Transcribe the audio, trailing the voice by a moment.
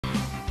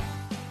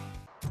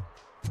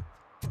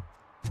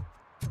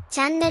チ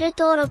ャンネル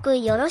登録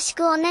よろし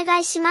くお願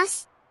いしま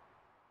す。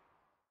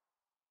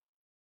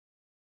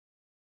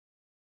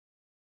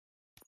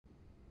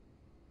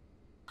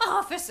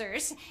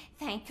Officers,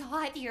 thank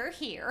God you're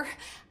here.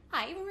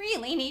 I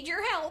really need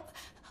your help.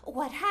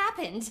 What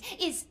happened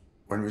is...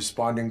 When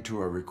responding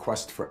to a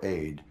request for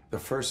aid, the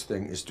first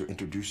thing is to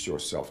introduce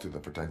yourself to the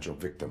potential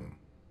victim.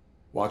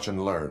 Watch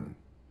and learn.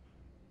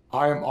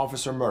 I am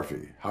Officer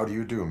Murphy. How do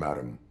you do,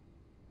 madam?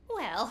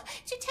 Well,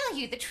 to tell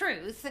you the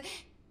truth...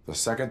 The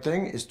second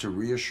thing is to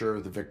reassure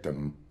the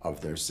victim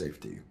of their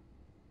safety.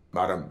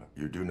 Madam,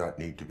 you do not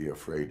need to be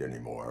afraid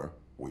anymore.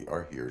 We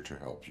are here to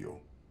help you.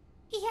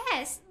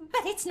 Yes,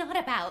 but it's not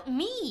about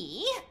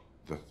me.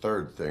 The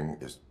third thing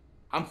is...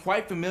 I'm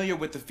quite familiar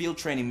with the field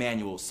training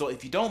manual, so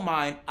if you don't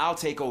mind, I'll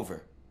take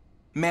over.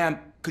 Ma'am,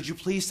 could you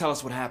please tell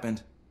us what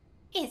happened?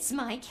 It's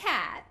my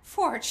cat,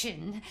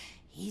 Fortune.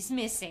 He's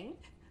missing.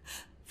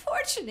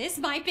 Fortune is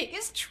my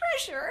biggest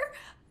treasure.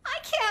 I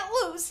can't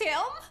lose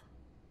him.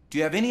 Do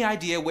you have any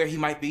idea where he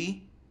might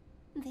be?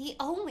 The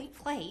only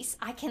place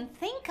I can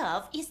think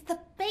of is the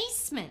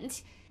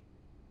basement.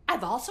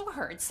 I've also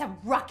heard some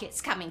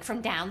ruckus coming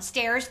from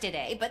downstairs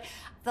today, but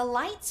the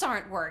lights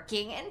aren't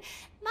working and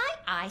my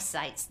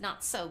eyesight's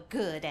not so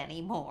good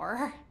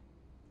anymore.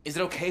 Is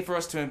it okay for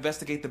us to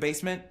investigate the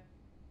basement?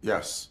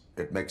 Yes,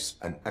 it makes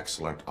an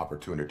excellent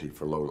opportunity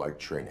for low-light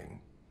training.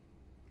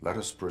 Let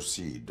us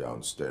proceed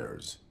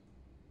downstairs.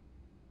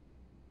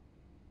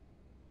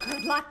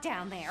 Good luck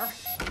down there.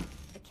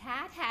 The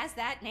cat has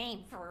that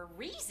name for a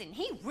reason.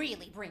 He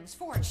really brings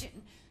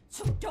fortune.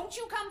 So don't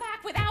you come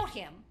back without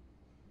him.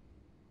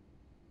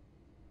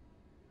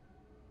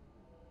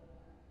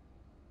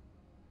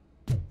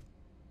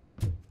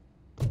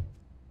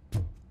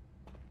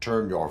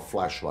 Turn your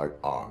flashlight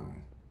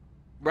on.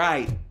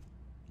 Right.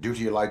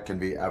 Duty light can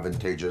be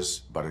advantageous,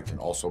 but it can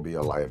also be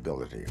a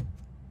liability.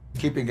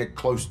 Keeping it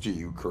close to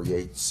you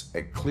creates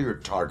a clear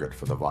target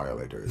for the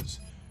violators.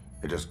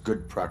 It is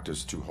good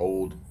practice to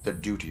hold the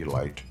duty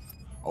light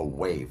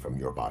away from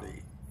your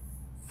body.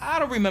 I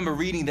don't remember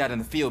reading that in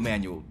the field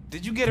manual.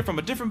 Did you get it from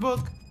a different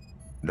book?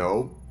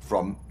 No,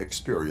 from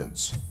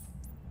experience.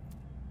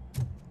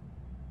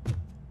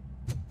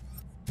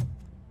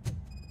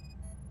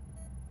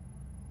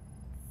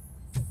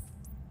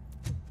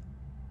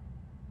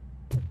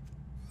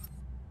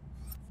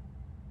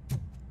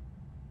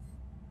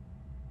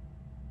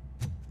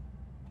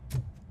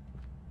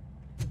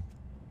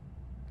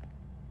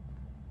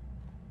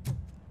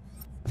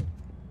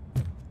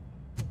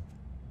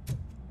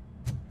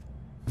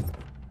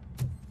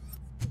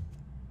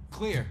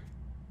 Clear.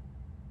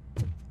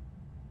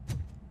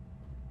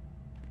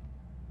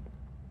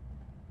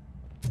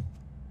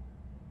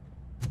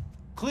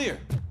 Clear.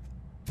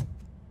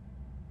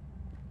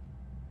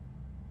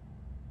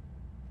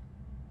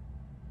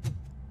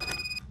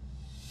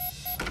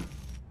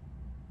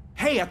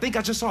 Hey, I think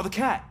I just saw the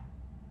cat.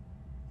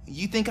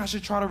 You think I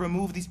should try to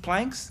remove these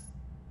planks?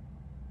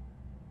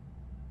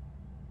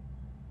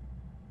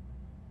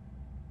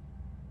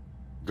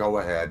 Go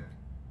ahead.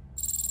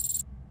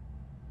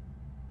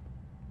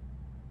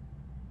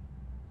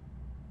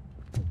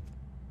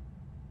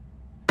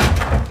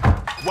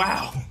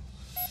 Wow!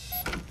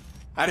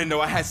 I didn't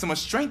know I had so much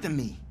strength in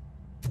me.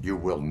 You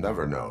will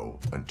never know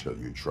until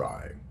you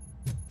try.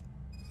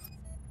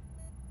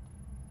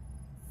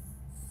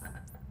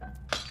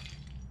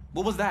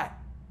 What was that?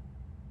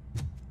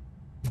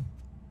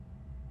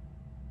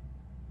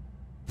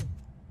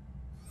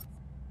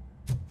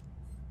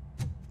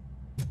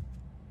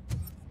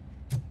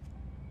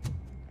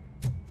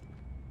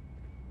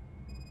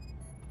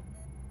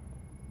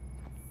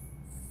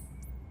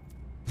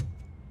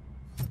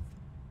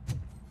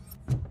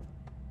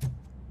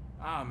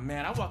 Ah,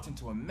 man, I walked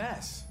into a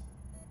mess.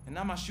 And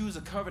now my shoes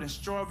are covered in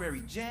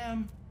strawberry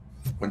jam.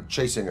 When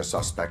chasing a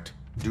suspect,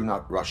 do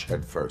not rush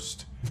head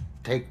first.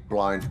 Take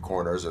blind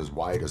corners as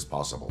wide as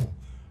possible.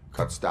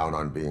 Cuts down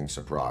on being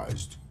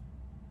surprised.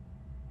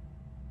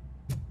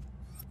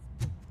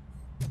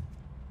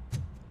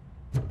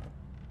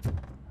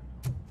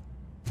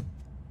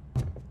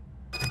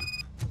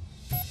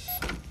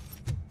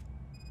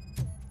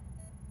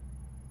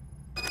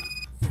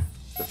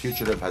 The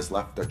fugitive has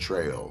left a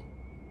trail.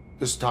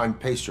 This time,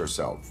 pace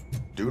yourself.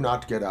 Do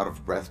not get out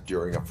of breath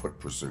during a foot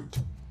pursuit.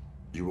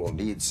 You will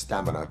need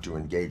stamina to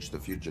engage the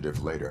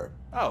fugitive later.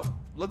 Oh,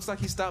 looks like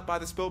he stopped by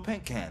the spilled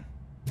paint can.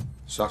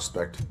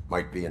 Suspect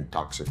might be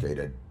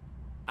intoxicated.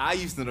 I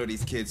used to know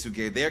these kids who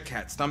gave their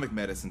cat stomach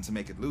medicine to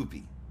make it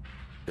loopy.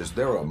 Is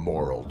there a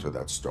moral to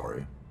that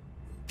story?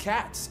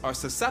 Cats are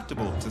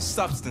susceptible to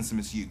substance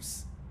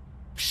misuse.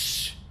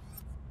 Psh!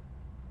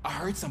 I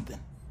heard something.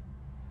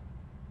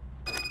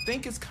 I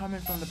think it's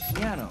coming from the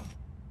piano.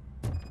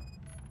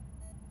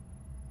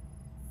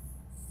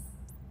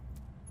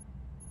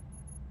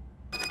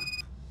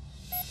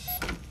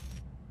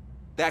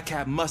 That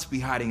cat must be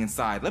hiding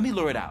inside. Let me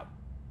lure it out.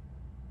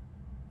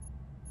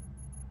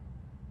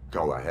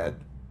 Go ahead.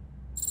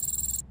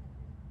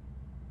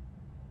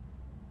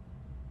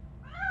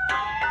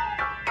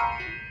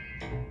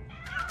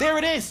 There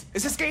it is!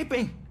 It's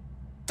escaping!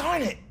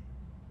 Darn it!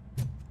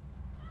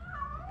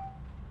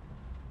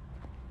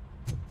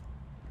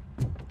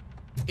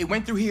 It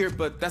went through here,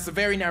 but that's a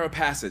very narrow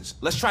passage.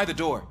 Let's try the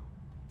door.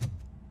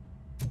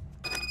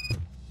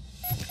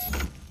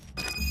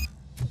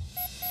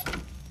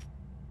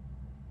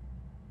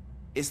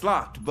 It's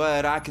locked,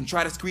 but I can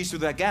try to squeeze through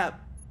that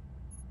gap.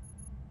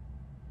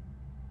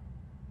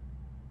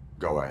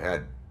 Go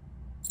ahead.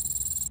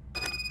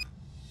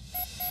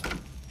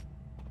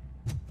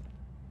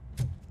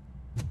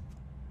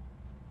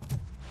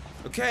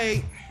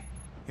 Okay,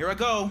 here I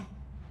go.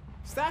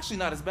 It's actually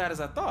not as bad as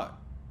I thought.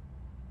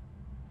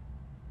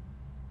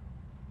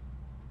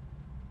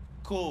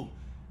 Cool.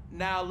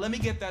 Now let me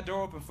get that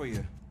door open for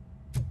you.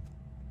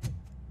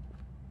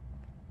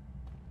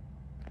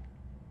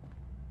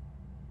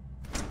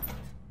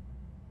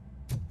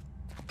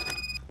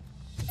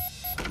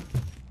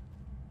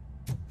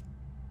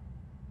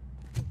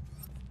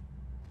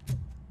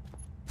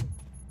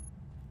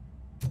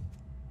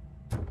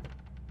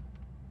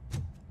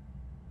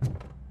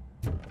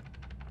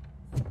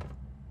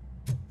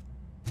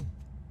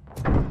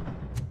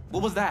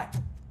 What was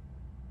that?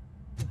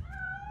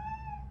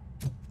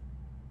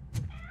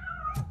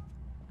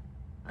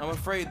 I'm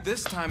afraid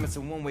this time it's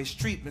a one-way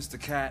street, Mr.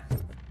 Cat.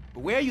 But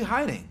where are you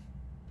hiding?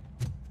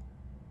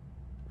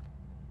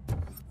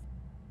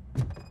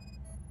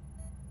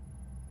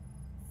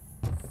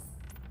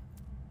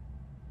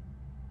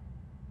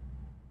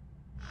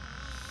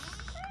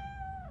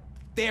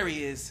 There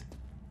he is.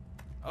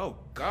 Oh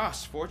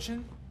gosh,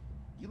 Fortune.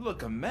 You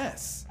look a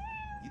mess.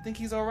 You think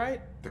he's all right?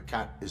 The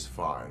cat is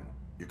fine.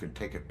 You can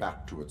take it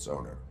back to its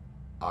owner.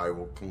 I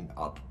will clean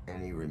up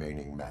any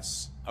remaining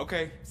mess.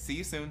 Okay, see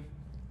you soon.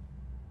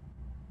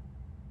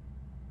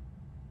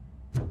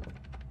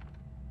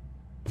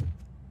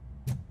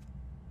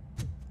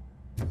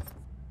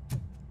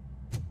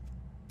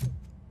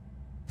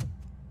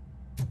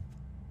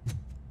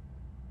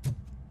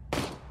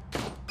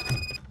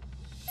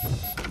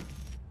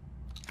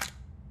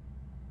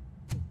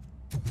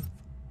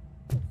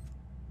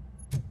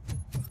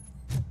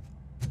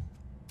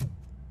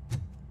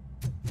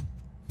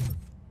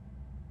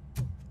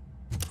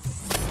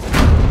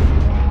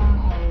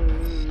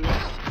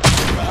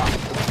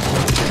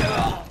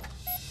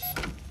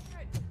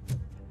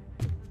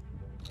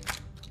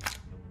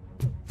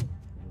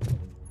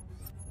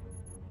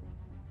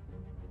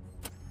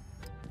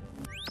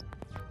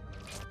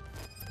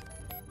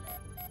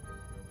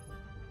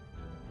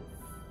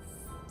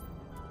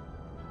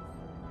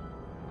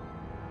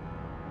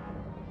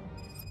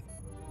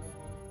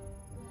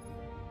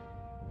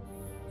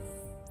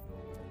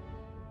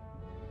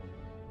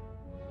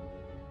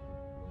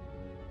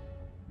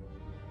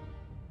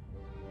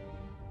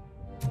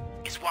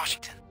 It's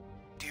Washington.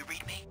 Do you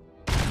read me?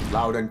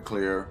 Loud and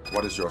clear.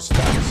 What is your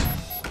status?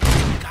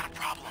 Got a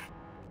problem.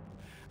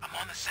 I'm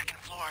on the second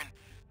floor and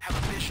have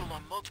a visual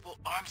on multiple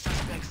armed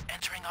suspects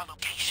entering our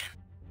location.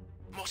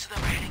 Most of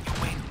them are heading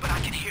your way, but I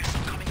can hear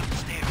some coming up the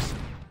stairs.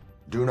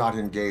 Do not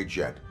engage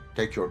yet.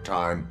 Take your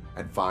time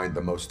and find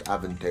the most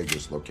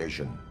advantageous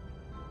location.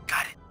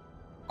 Got it.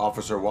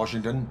 Officer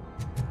Washington,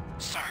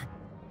 Sir.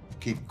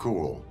 keep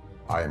cool.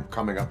 I am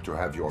coming up to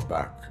have your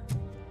back.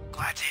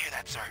 Glad to hear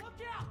that, sir.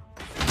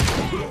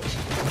 How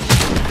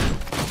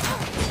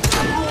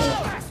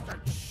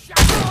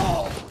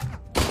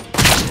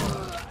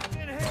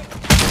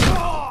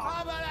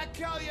about I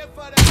kill you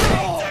for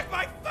that? Take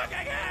my fucking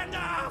hand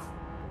off!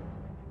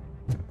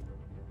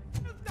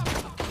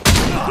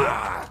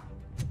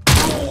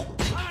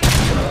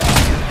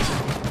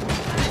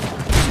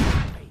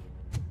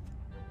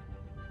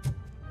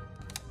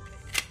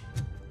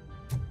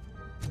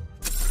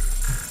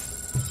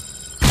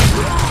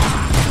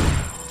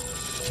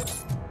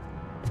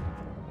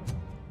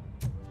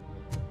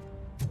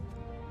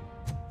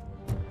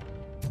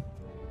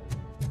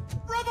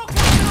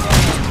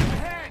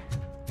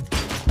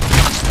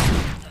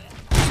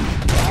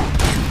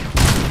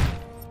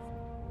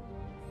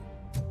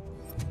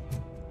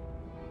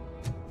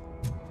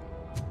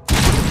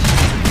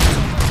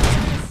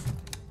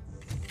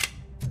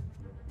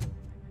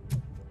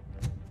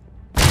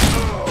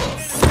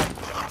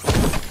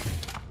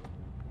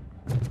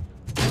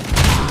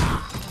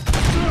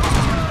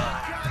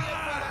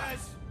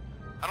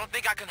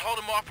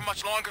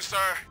 Much longer, sir.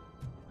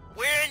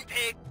 We're in,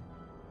 pig.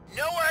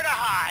 Nowhere to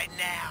hide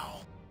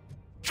now.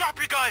 Drop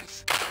your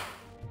guns.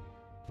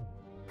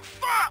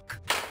 Fuck!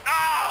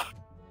 Ah!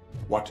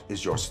 What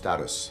is your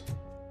status?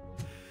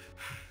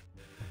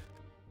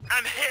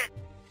 I'm hit.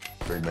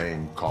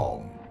 Remain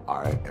calm.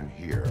 I am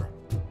here.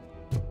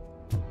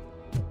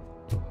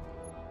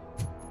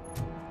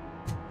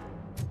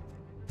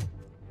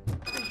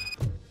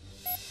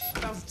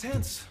 That was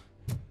tense.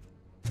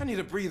 I need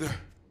a breather.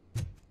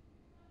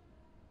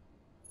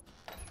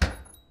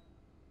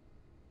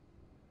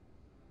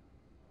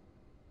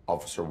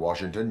 Officer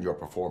Washington, your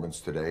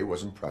performance today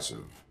was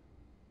impressive.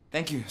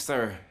 Thank you,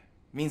 sir.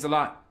 Means a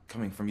lot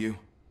coming from you.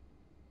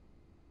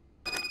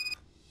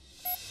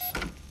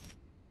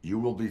 You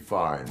will be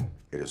fine.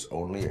 It is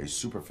only a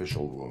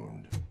superficial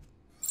wound.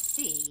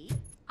 See?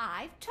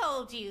 I've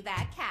told you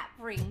that cat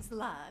brings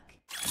luck.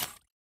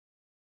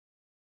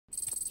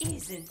 Is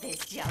Isn't this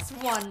just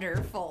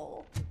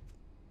wonderful?